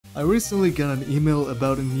I recently got an email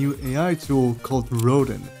about a new AI tool called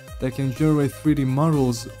Rodin that can generate 3D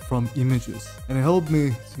models from images, and it helped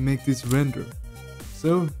me to make this render.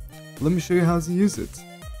 So let me show you how to use it.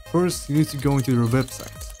 First, you need to go into their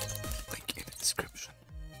website. Link in the description.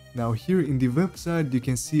 Now here in the website you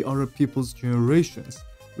can see other people's generations,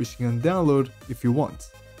 which you can download if you want.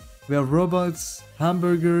 We have robots,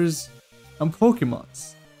 hamburgers, and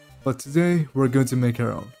Pokemons. But today we're going to make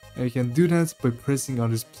our own. And you can do that by pressing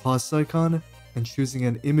on this plus icon and choosing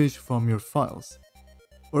an image from your files.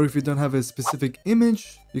 Or if you don't have a specific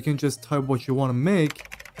image, you can just type what you want to make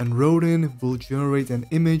and Rodin will generate an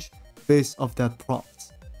image based off that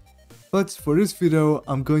prompt. But for this video,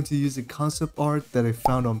 I'm going to use a concept art that I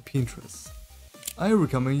found on Pinterest. I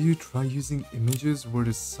recommend you try using images where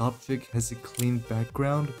the subject has a clean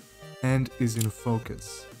background and is in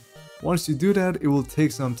focus. Once you do that, it will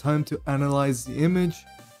take some time to analyze the image,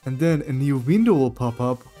 and then a new window will pop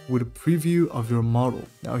up with a preview of your model.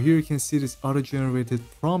 Now here you can see this auto-generated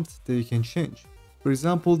prompt that you can change. For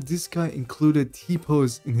example, this guy included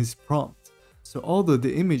T-pose in his prompt. So although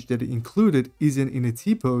the image that it included isn't in a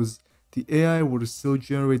T-pose, the AI would still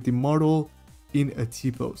generate the model in a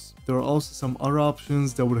T-pose. There are also some other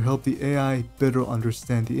options that would help the AI better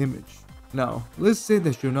understand the image. Now, let's say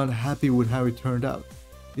that you're not happy with how it turned out.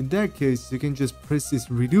 In that case, you can just press this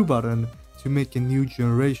redo button to make a new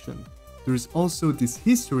generation. There is also this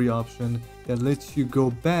history option that lets you go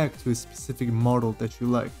back to a specific model that you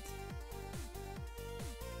liked.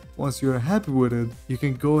 Once you are happy with it, you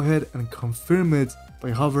can go ahead and confirm it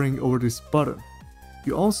by hovering over this button.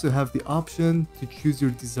 You also have the option to choose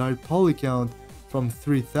your desired poly count from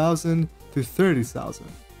 3000 to 30,000.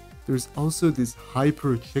 There's also this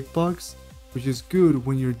hyper checkbox, which is good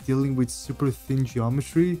when you're dealing with super thin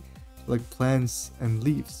geometry like plants and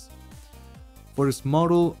leaves. For this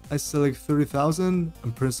model, I select 30,000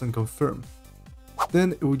 and press on confirm.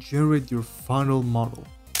 Then it will generate your final model.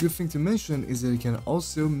 Good thing to mention is that you can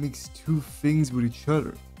also mix two things with each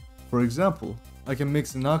other. For example, I can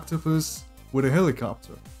mix an octopus with a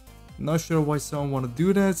helicopter. Not sure why someone want to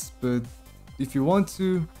do that, but if you want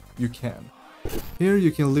to, you can. Here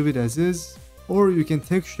you can leave it as is, or you can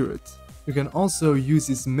texture it. You can also use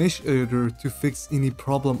this mesh editor to fix any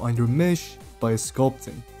problem on your mesh by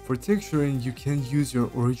sculpting. For texturing, you can use your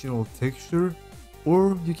original texture,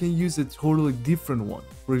 or you can use a totally different one.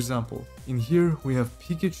 For example, in here we have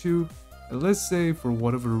Pikachu, and let's say for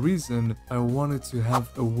whatever reason I wanted to have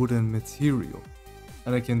a wooden material.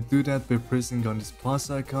 And I can do that by pressing on this plus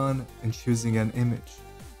icon and choosing an image.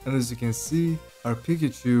 And as you can see, our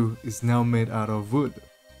Pikachu is now made out of wood.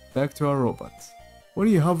 Back to our robot. When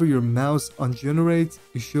you hover your mouse on generate,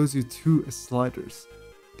 it shows you two sliders.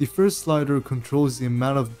 The first slider controls the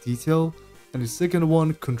amount of detail, and the second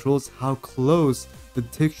one controls how close the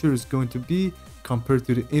texture is going to be compared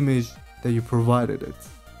to the image that you provided it.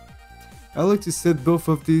 I like to set both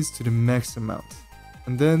of these to the max amount,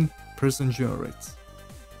 and then press on generate.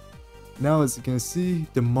 Now as you can see,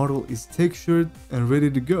 the model is textured and ready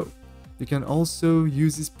to go. You can also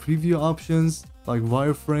use these preview options like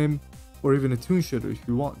wireframe or even a toon shader if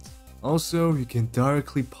you want. Also, you can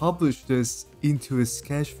directly publish this into a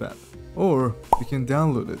sketchfab, or you can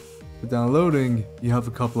download it. For downloading, you have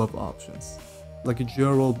a couple of options, like a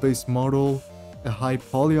general base model, a high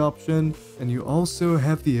poly option, and you also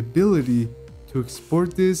have the ability to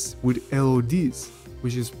export this with LODs,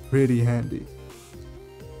 which is pretty handy.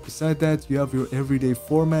 Beside that, you have your everyday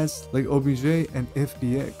formats like OBJ and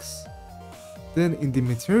FBX. Then in the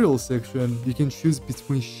material section, you can choose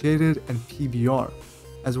between shaded and PBR,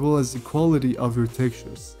 as well as the quality of your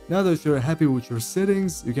textures. Now that you're happy with your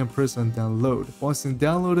settings, you can press on download. Once it's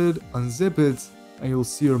downloaded, unzip it, and you'll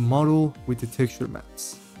see your model with the texture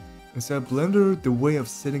maps. Inside Blender, the way of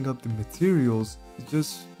setting up the materials is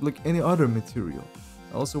just like any other material.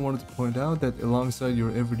 I also wanted to point out that alongside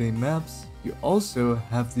your everyday maps, you also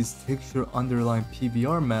have this texture underline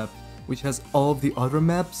PBR map, which has all of the other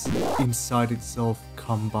maps inside itself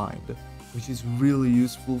combined, which is really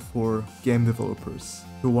useful for game developers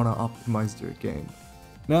who want to optimize their game.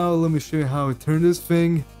 Now let me show you how I turn this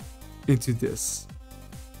thing into this.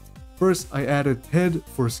 First, I added head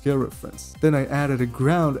for scale reference. Then I added a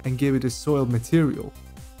ground and gave it a soil material.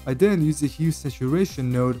 I then used the hue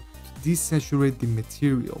saturation node to desaturate the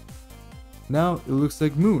material. Now it looks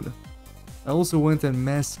like moon. I also went and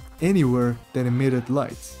masked anywhere that emitted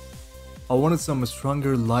light. I wanted some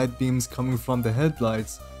stronger light beams coming from the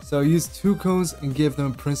headlights, so I used two cones and gave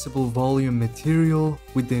them principal volume material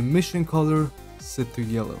with the emission color set to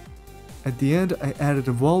yellow. At the end, I added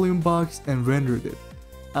a volume box and rendered it.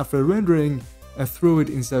 After rendering, I threw it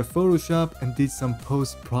inside Photoshop and did some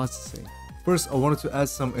post-processing. First, I wanted to add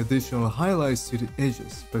some additional highlights to the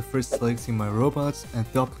edges by first selecting my robots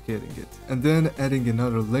and duplicating it, and then adding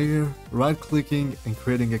another layer, right-clicking and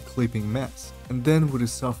creating a clipping mask. And then with a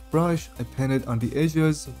soft brush, I painted on the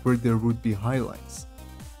edges where there would be highlights.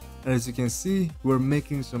 And as you can see, we're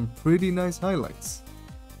making some pretty nice highlights.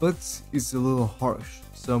 But it's a little harsh,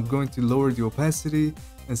 so I'm going to lower the opacity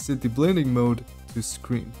and set the blending mode to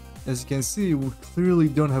screen. As you can see, we clearly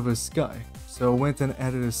don't have a sky. So I went and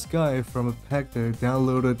added a sky from a pack that I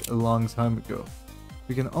downloaded a long time ago.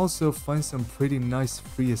 We can also find some pretty nice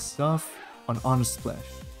free stuff on Unsplash.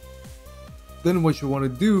 Then what you want to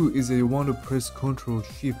do is that you want to press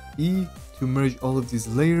Ctrl-Shift-E to merge all of these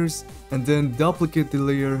layers and then duplicate the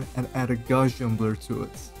layer and add a Gaussian blur to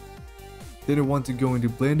it. Then you want to go into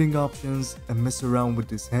blending options and mess around with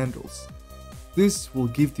these handles. This will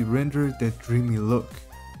give the render that dreamy look.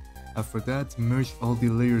 After that, merge all the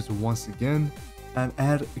layers once again and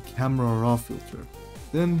add a camera raw filter.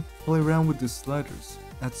 Then play around with the sliders,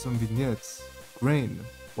 add some vignettes, grain,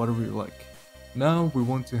 whatever you like. Now we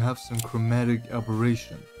want to have some chromatic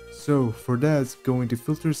aberration. So for that, go into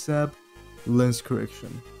Filter tab, Lens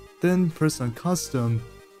Correction. Then press on Custom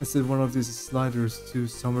and set one of these sliders to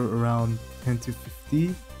somewhere around 10 to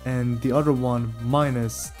 50 and the other one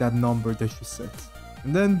minus that number that you set.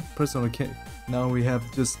 And then press on OK. Now we have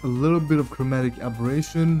just a little bit of chromatic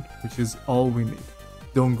aberration, which is all we need.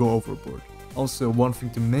 Don't go overboard. Also, one thing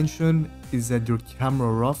to mention is that your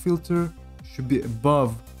camera raw filter should be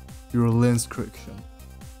above your lens correction.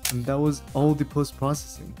 And that was all the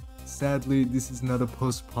post-processing. Sadly, this is not a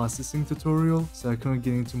post-processing tutorial, so I couldn't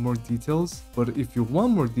get into more details. But if you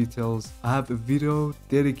want more details, I have a video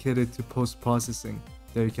dedicated to post-processing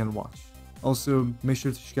that you can watch. Also, make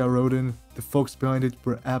sure to check out Rodin. The folks behind it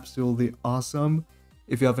were absolutely awesome.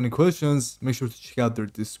 If you have any questions, make sure to check out their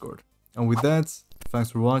Discord. And with that,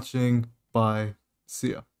 thanks for watching. Bye.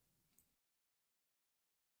 See ya.